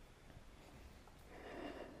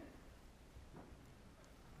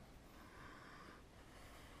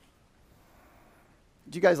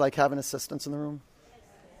 Do you guys like having assistants in the room?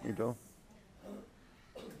 You do?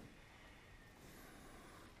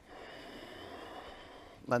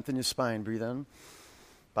 Lengthen your spine. Breathe in.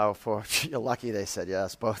 Bow forward. You're lucky they said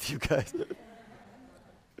yes, both you guys.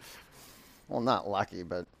 Well, not lucky,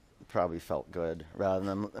 but probably felt good. Rather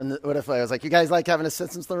than, and what if I was like, you guys like having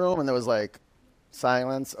assistants in the room? And there was like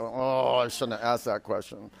silence. Oh, I shouldn't have asked that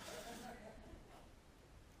question.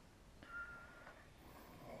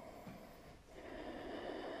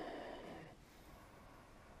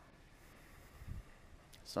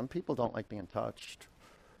 Some people don't like being touched.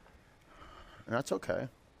 And that's okay.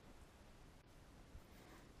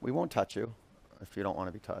 We won't touch you if you don't want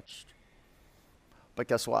to be touched. But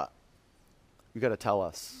guess what? You got to tell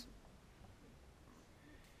us.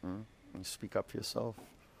 You speak up for yourself.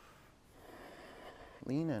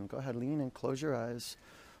 Lean in. Go ahead, lean in. Close your eyes.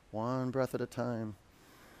 One breath at a time.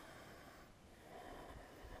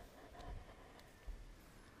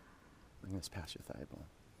 Bring this past your thigh bone.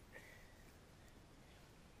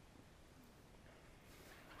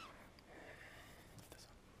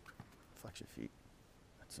 Flex your feet.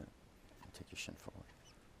 That's it. Take your shin forward.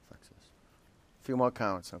 Flex this. A few more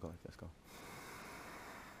counts. I'll go like this. Go.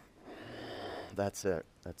 That's it.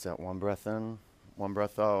 That's it. One breath in. One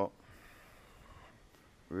breath out.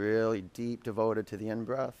 Really deep, devoted to the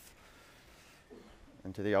in-breath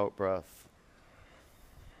and to the out-breath.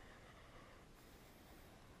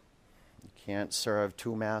 You can't serve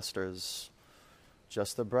two masters.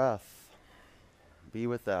 Just the breath. Be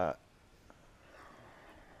with that.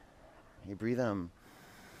 You breathe in.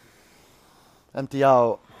 Empty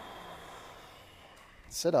out.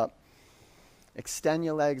 Sit up. Extend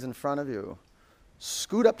your legs in front of you.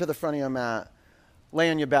 Scoot up to the front of your mat.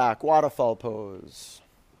 Lay on your back. Waterfall pose.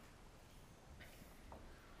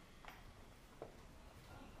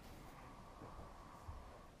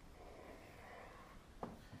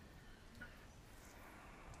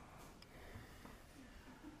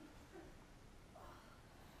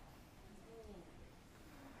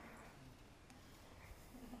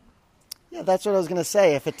 Yeah, that's what I was going to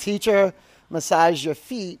say. If a teacher massages your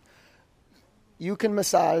feet, you can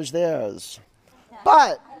massage theirs.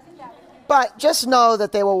 But just know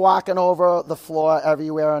that they were walking over the floor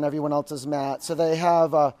everywhere on everyone else's mat, so they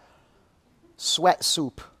have a sweat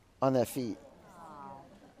soup on their feet.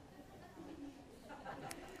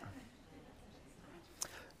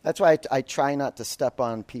 That's why I try not to step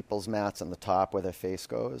on people's mats on the top where their face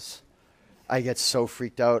goes. I get so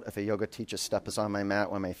freaked out if a yoga teacher steps on my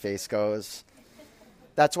mat where my face goes.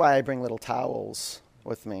 That's why I bring little towels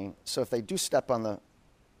with me. So if they do step on the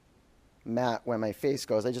mat where my face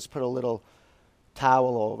goes, I just put a little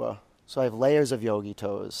towel over. So I have layers of yogi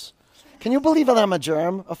toes. Can you believe that I'm a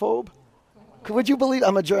germaphobe? Would you believe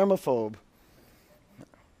I'm a germaphobe?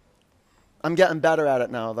 I'm getting better at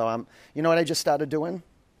it now, though. You know what I just started doing?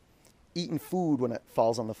 Eating food when it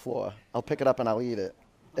falls on the floor. I'll pick it up and I'll eat it.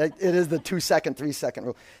 It is the 2-second, 3-second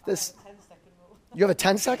rule. You have a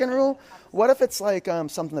 10-second rule? What if it's like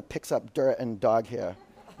something that picks up dirt and dog hair?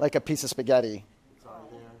 Like a piece of spaghetti.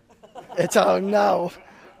 Oh no.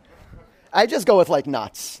 I just go with like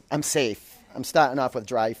nuts. I'm safe. I'm starting off with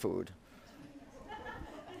dry food.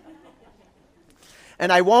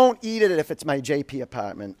 And I won't eat it if it's my JP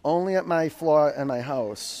apartment. Only at my floor in my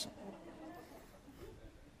house.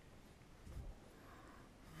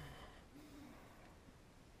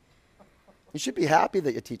 You should be happy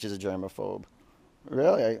that your teacher's a germaphobe.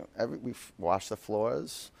 Really, we wash the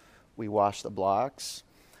floors. We wash the blocks.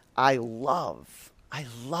 I love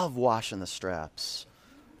washing the straps.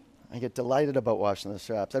 I get delighted about washing the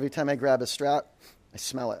straps. Every time I grab a strap, I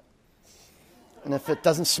smell it. And if it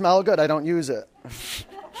doesn't smell good, I don't use it.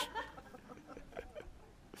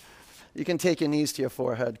 You can take your knees to your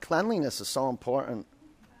forehead. Cleanliness is so important.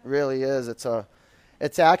 It really is.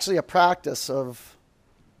 It's actually a practice on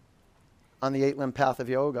the 8-limb path of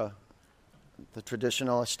yoga, the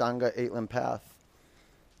traditional Ashtanga 8-limb path.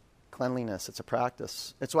 Cleanliness, it's a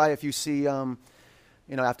practice. It's why if you see,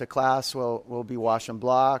 after class, we'll be washing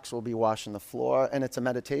blocks, we'll be washing the floor, and it's a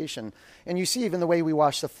meditation. And you see even the way we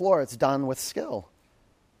wash the floor, it's done with skill.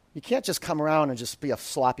 You can't just come around and just be a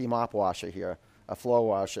sloppy mop washer here, a floor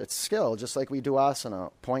washer. It's skill, just like we do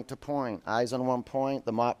asana, point to point, eyes on one point.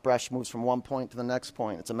 The mop brush moves from one point to the next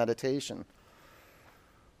point. It's a meditation.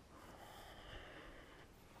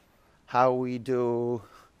 How we do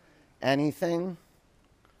anything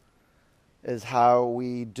is how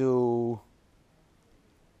we do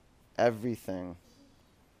everything.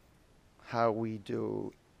 How we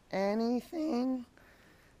do anything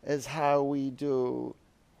is how we do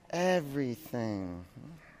everything.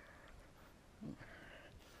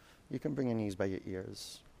 You can bring your knees by your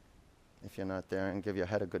ears if you're not there, and give your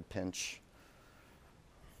head a good pinch.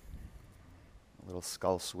 A little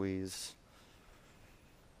skull squeeze.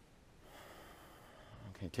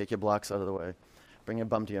 Okay, take your blocks out of the way. Bring your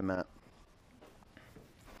bum to your mat.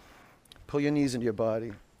 Pull your knees into your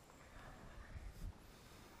body.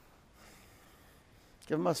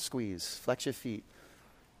 Give them a squeeze. Flex your feet.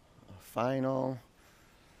 A final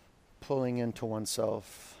pulling into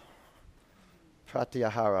oneself.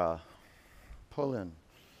 Pratyahara. Pull in.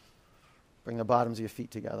 Bring the bottoms of your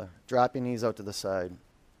feet together. Drop your knees out to the side.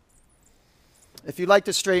 If you'd like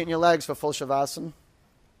to straighten your legs for full Shavasana,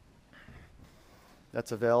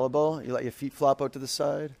 that's available. You let your feet flop out to the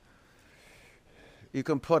side. You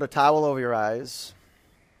can put a towel over your eyes.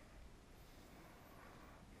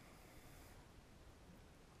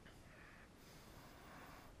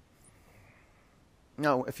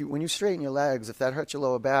 Now, when you straighten your legs, if that hurts your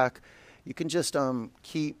lower back, you can just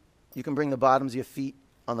you can bring the bottoms of your feet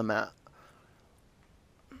on the mat.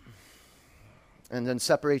 And then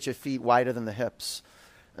separate your feet wider than the hips.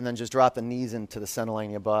 And then just drop the knees into the center line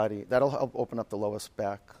of your body. That'll help open up the lowest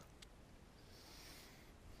back.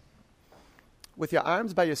 With your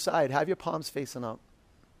arms by your side, have your palms facing up.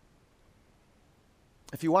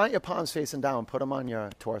 If you want your palms facing down, put them on your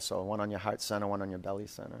torso, one on your heart center, one on your belly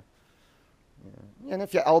center. Yeah. And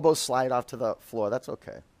if your elbows slide off to the floor, that's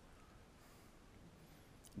okay.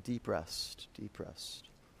 Deep rest, deep rest.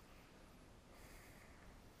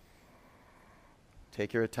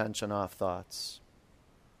 Take your attention off thoughts.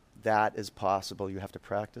 That is possible. You have to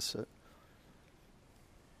practice it.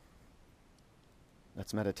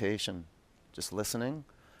 That's meditation. Just listening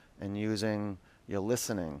and using your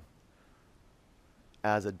listening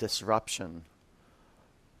as a disruption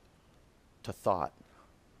to thought.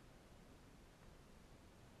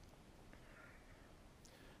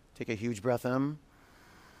 Take a huge breath in.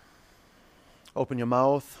 Open your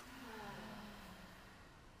mouth.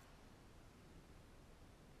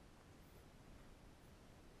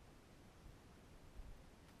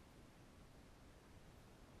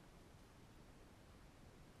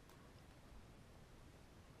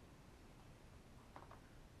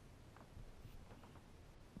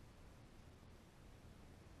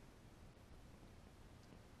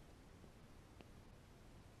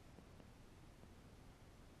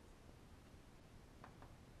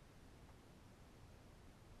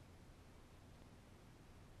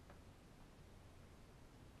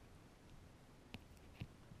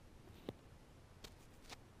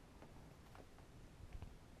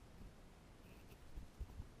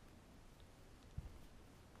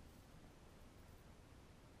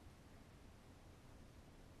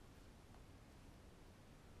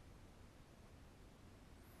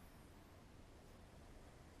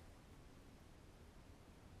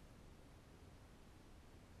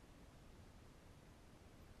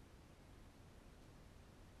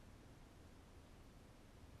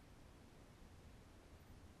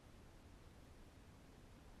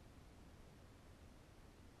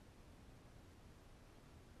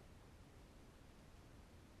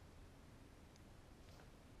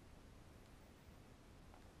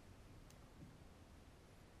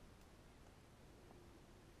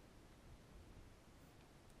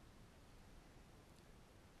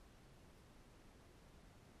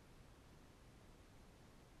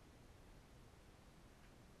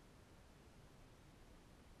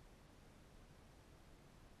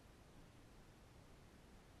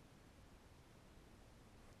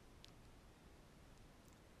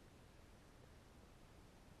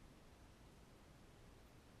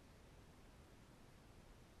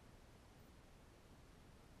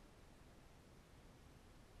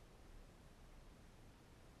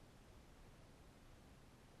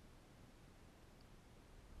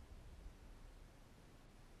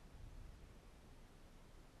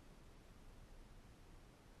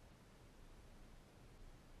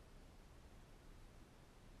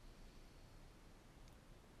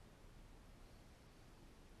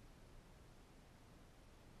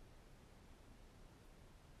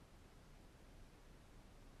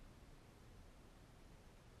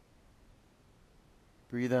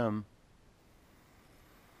 Breathe in.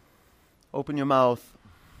 Open your mouth.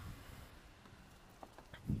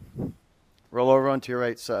 Roll over onto your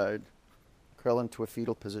right side. Curl into a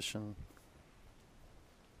fetal position.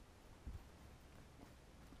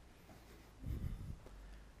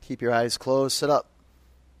 Keep your eyes closed. Sit up.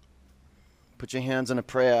 Put your hands in a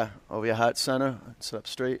prayer over your heart center. Sit up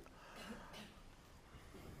straight.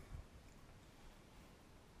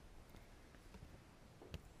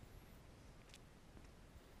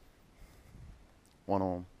 One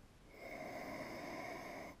Om.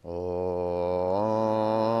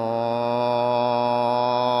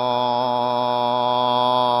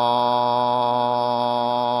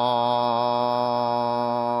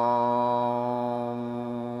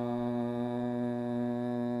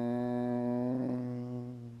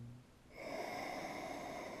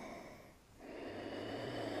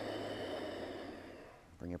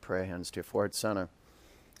 Bring your prayer hands to your forehead center.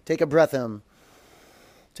 Take a breath in.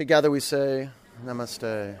 Together we say,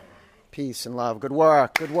 Namaste. Peace and love. Good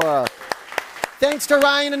work. Good work. Thanks to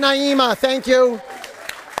Ryan and Naima. Thank you.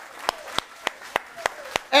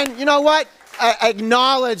 And you know what? I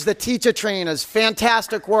acknowledge the teacher trainers.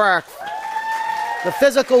 Fantastic work. The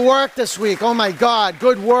physical work this week. Oh my God.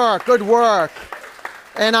 Good work. Good work.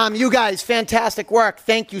 And you guys, fantastic work.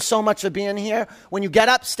 Thank you so much for being here. When you get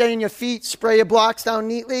up, stay on your feet, spray your blocks down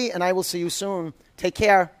neatly, and I will see you soon. Take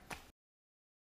care.